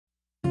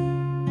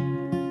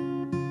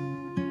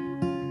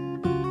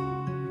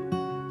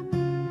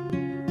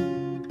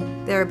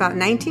There are about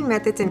 19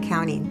 methods and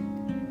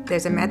counting.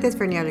 There's a method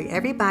for nearly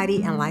every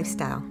body and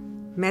lifestyle.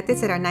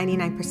 Methods that are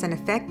 99%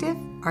 effective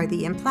are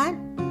the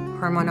implant,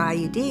 hormonal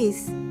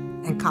IUDs,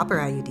 and copper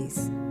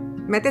IUDs.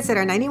 Methods that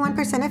are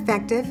 91%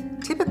 effective,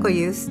 typical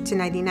use, to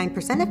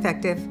 99%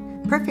 effective,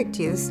 perfect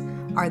use,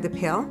 are the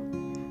pill,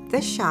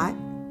 the shot,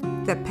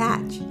 the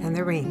patch, and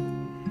the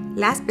ring.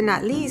 Last but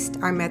not least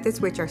are methods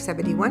which are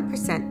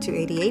 71% to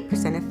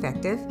 88%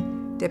 effective,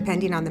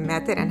 depending on the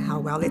method and how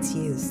well it's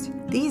used.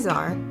 These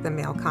are the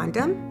male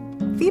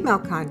condom, female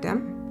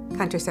condom,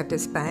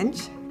 contraceptive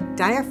sponge,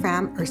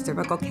 diaphragm or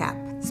cervical cap,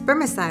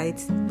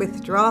 spermicides,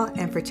 withdrawal,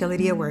 and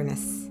fertility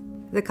awareness.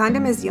 The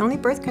condom is the only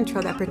birth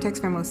control that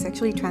protects from most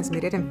sexually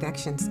transmitted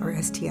infections, or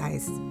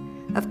STIs.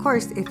 Of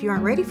course, if you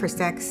aren't ready for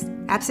sex,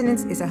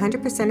 abstinence is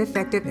 100%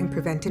 effective in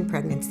preventing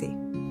pregnancy.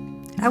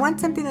 I want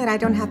something that I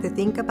don't have to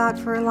think about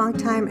for a long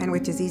time and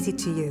which is easy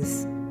to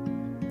use.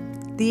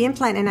 The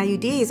implant and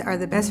IUDs are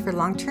the best for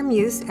long-term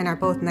use and are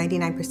both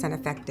 99%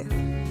 effective.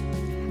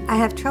 I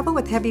have trouble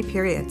with heavy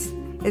periods.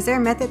 Is there a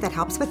method that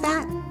helps with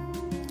that?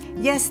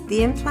 Yes,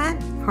 the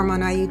implant,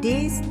 hormonal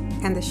IUDs,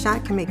 and the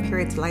shot can make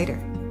periods lighter.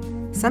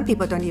 Some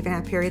people don't even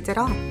have periods at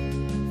all.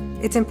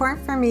 It's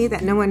important for me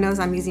that no one knows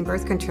I'm using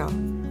birth control.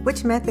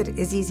 Which method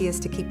is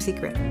easiest to keep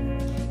secret?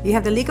 You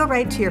have the legal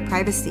right to your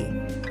privacy.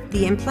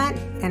 The implant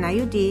and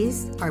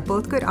IUDs are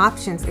both good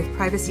options if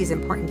privacy is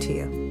important to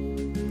you.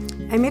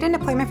 I made an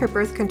appointment for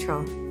birth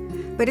control,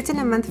 but it's in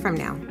a month from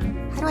now.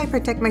 How do I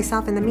protect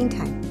myself in the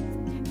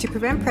meantime? To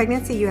prevent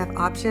pregnancy, you have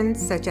options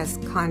such as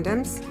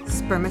condoms,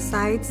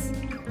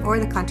 spermicides, or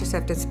the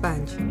contraceptive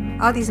sponge.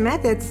 All these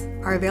methods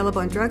are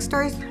available in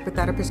drugstores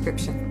without a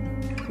prescription.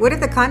 What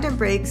if the condom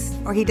breaks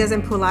or he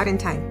doesn't pull out in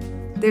time?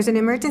 There's an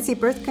emergency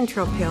birth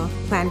control pill,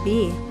 Plan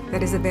B,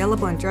 that is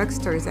available in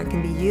drugstores that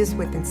can be used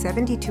within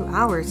 72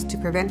 hours to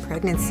prevent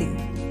pregnancy.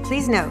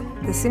 Please note,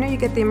 the sooner you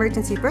get the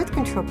emergency birth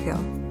control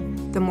pill,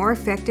 the more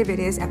effective it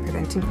is at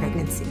preventing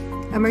pregnancy.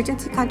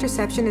 Emergency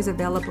contraception is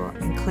available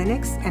in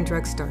clinics and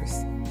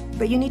drugstores,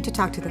 but you need to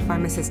talk to the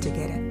pharmacist to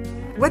get it.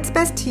 What's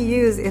best to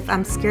use if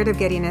I'm scared of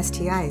getting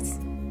STIs?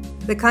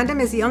 The condom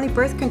is the only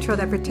birth control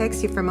that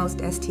protects you from most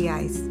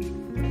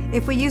STIs.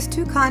 If we use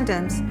 2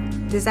 condoms,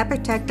 does that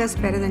protect us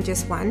better than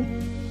just one?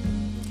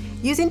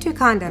 Using 2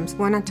 condoms,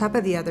 one on top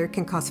of the other,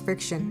 can cause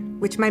friction,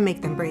 which might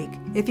make them break.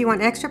 If you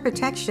want extra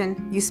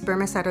protection, use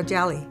spermicidal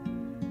jelly.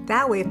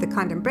 That way, if the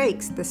condom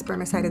breaks, the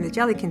spermicide in the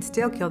jelly can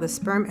still kill the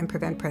sperm and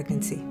prevent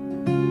pregnancy.